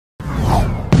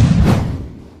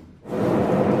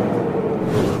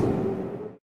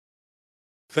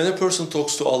When a person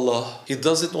talks to Allah, he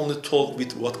doesn't only talk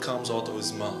with what comes out of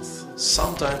his mouth.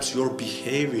 Sometimes your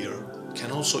behavior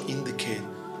can also indicate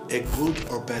a good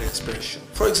or bad expression.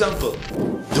 For example,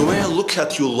 the way I look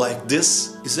at you like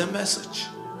this is a message.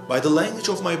 By the language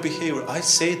of my behavior, I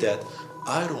say that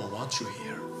I don't want you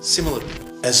here. Similarly,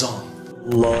 Azan,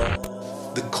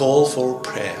 the call for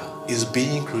prayer, is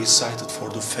being recited for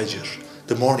the Fajr,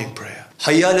 the morning prayer.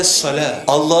 Hayya al-Salah,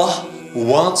 Allah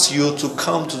wants you to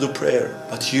come to the prayer,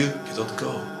 but you don't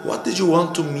go. What did you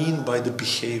want to mean by the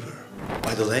behavior?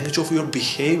 By the language of your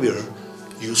behavior,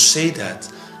 you say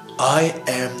that I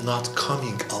am not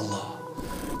coming, Allah.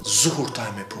 Zuhur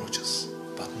time approaches,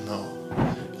 but no.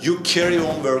 You carry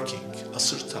on working,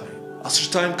 Asr time. Asr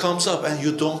time comes up and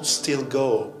you don't still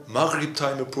go. Maghrib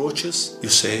time approaches, you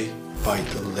say, by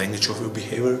the language of your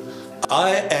behavior,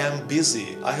 I am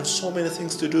busy. I have so many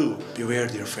things to do. Beware,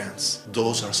 dear friends.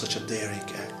 Those are such a daring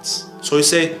acts. So you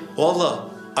say, oh Allah,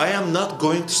 I am not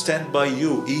going to stand by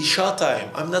you. Isha time,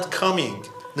 I'm not coming.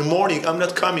 In the morning, I'm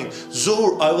not coming.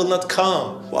 Zuhr, I will not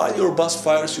come. While your boss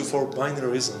fires you for minor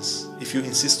reasons, if you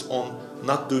insist on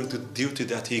not doing the duty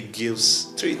that he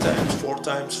gives 3 times, 4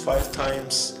 times, 5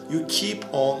 times, you keep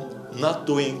on not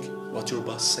doing what your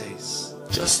boss says.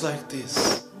 Just like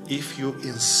this. If you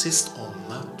insist on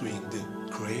not doing the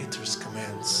Creator's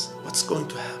commands, what's going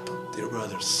to happen, dear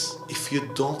brothers? If you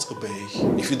don't obey,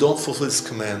 if you don't fulfill His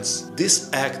commands, this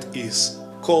act is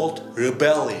called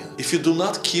rebellion. If you do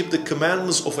not keep the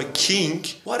commandments of a king,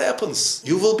 what happens?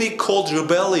 You will be called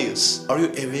rebellious. Are you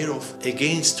aware of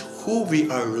against who we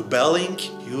are rebelling?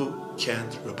 You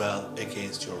can't rebel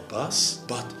against your boss,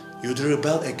 but you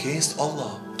rebel against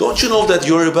Allah. Don't you know that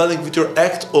you're rebelling with your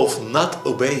act of not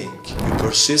obeying? You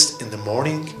persist in the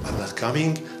morning, I'm not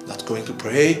coming, not going to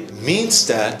pray, means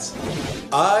that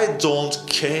I don't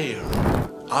care.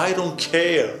 I don't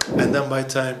care. And then by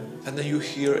time, and then you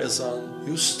hear Azan,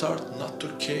 you start not to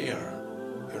care.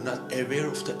 You're not aware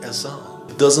of the Azan.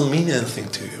 It doesn't mean anything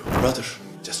to you. Brother,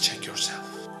 just check yourself.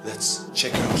 Let's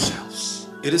check ourselves.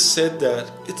 It is said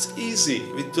that it's easy.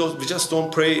 We just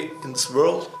don't pray in this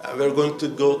world. And we're going to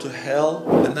go to hell,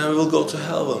 and then we will go to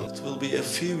heaven. It will be a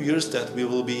few years that we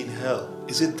will be in hell.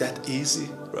 Is it that easy,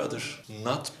 brother?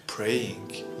 Not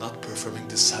praying, not performing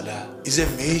the salah is a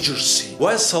major sin.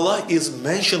 While salah is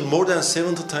mentioned more than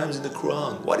 70 times in the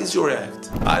Quran, what is your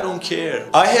act? I don't care.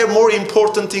 I have more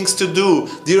important things to do.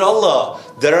 Dear Allah,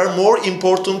 there are more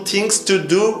important things to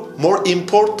do, more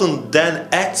important than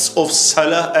acts of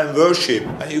salah and worship.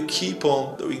 And you keep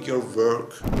on doing your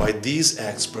work. By these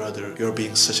acts, brother, you're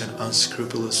being such an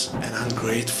unscrupulous and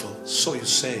ungrateful. So you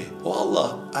say, oh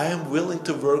Allah, I am willing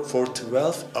to work for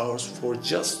 12 hours for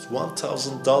just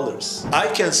 $1,000. I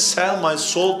can sell my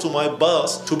soul to my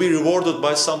boss to be rewarded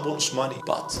by some bonus money.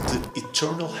 But the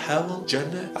eternal heaven,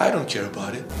 Jannah, I don't care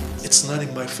about it. It's not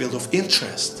in my field of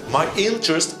interest. My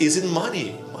interest is in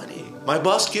money. My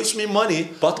boss gives me money,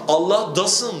 but Allah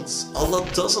doesn't. Allah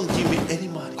doesn't give me any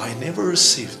money. I never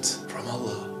received from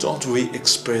Allah. Don't we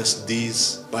express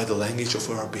these by the language of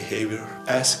our behavior?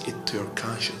 Ask it to your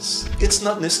conscience. It's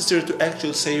not necessary to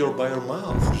actually say it by your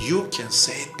mouth. You can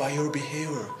say it by your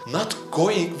behavior. Not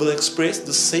going will express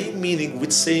the same meaning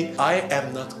with saying I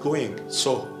am not going.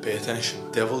 So pay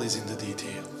attention. Devil is in the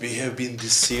detail. We have been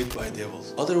deceived by devil.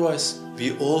 Otherwise,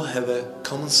 we all have a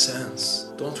common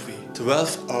sense, don't we?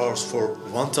 12 hours for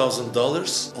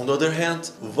 $1,000. On the other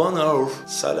hand, 1 hour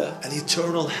salah, an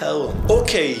eternal heaven.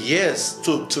 Okay, yes,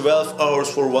 to 12 hours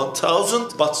for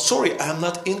 1,000, but sorry, I'm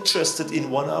not interested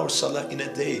in 1 hour salah in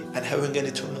a day and having an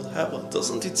eternal heaven.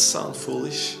 Doesn't it sound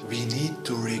foolish? We need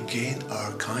to regain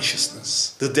our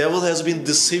consciousness. The devil has been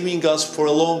deceiving us for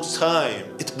a long time.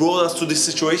 It brought us to this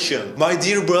situation. My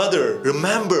dear brother,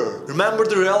 remember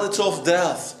the reality of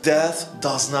death. Death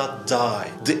does not die.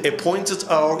 The appointed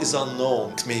hour is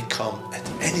unknown. It may come at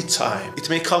any time. It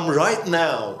may come right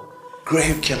now.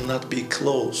 Grave cannot be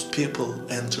closed. People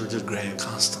enter the grave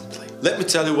constantly. Let me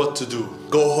tell you what to do.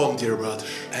 Go home, dear brother.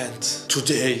 And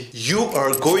today, you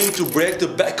are going to break the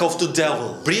back of the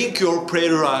devil. Bring your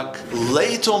prayer rock,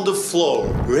 lay it on the floor,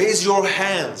 raise your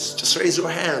hands, just raise your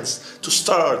hands to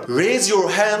start. Raise your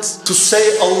hands to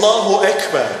say Allahu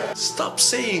Akbar. Stop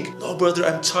saying, no brother,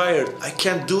 I'm tired, I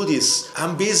can't do this,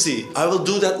 I'm busy, I will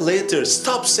do that later.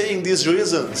 Stop saying these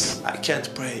reasons. I can't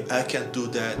pray, I can't do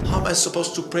that. How am I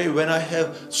supposed to pray when I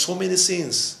have so many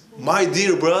sins? My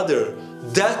dear brother,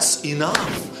 that's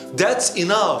enough. That's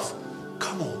enough.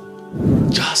 Come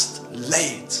on, just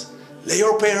lay it. Lay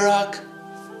your prayer rock.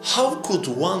 How could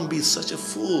one be such a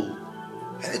fool?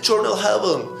 An eternal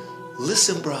heaven.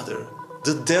 Listen, brother,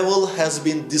 The devil has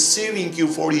been deceiving you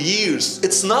for years.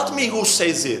 It's not me who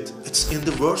says it. It's in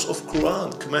the verse of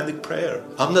Quran, commanding prayer.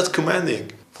 I'm not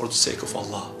commanding. For the sake of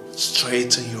Allah,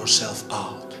 straighten yourself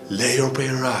out. Lay your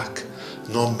prayer rack.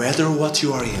 No matter what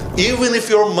you are in, even if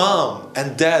your mom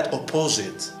and dad oppose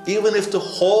it, even if the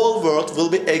whole world will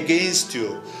be against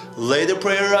you, lay the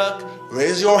prayer rack,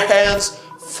 raise your hands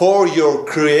for your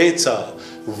Creator.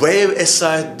 Wave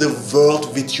aside the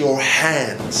world with your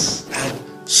hands and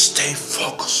stay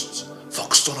focused.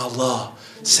 Focused on Allah.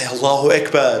 Say Allahu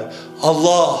Akbar.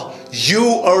 Allah, you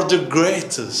are the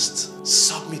greatest.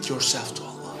 Submit yourself to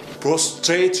Allah.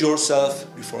 Prostrate yourself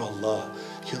before Allah.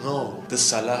 You know, the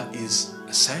salah is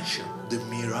essential, the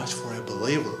miraj for a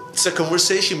believer. It's a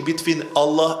conversation between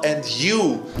Allah and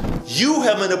you. You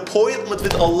have an appointment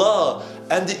with Allah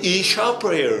and the Isha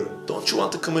prayer. Don't you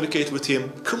want to communicate with Him?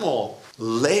 Come on,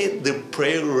 lay the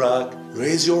prayer rack,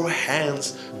 raise your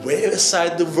hands, wave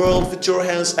aside the world with your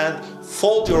hands and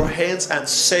fold your hands and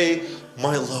say,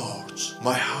 my Lord,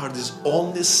 my heart is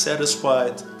only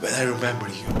satisfied when I remember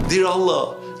you. Dear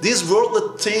Allah, these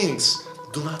worldly things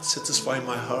do not satisfy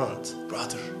my heart.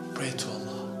 Brother, pray to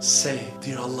Allah. Say,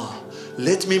 dear Allah,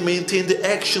 let me maintain the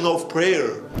action of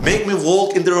prayer. Make me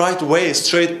walk in the right way,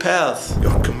 straight path.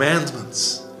 Your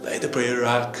commandments. Lay the prayer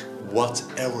rack.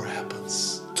 Whatever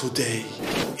happens, today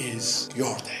is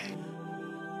your day.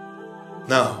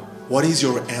 Now, what is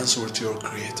your answer to your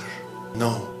Creator?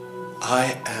 No,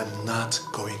 I am not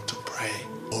going to pray.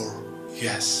 Or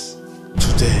yes,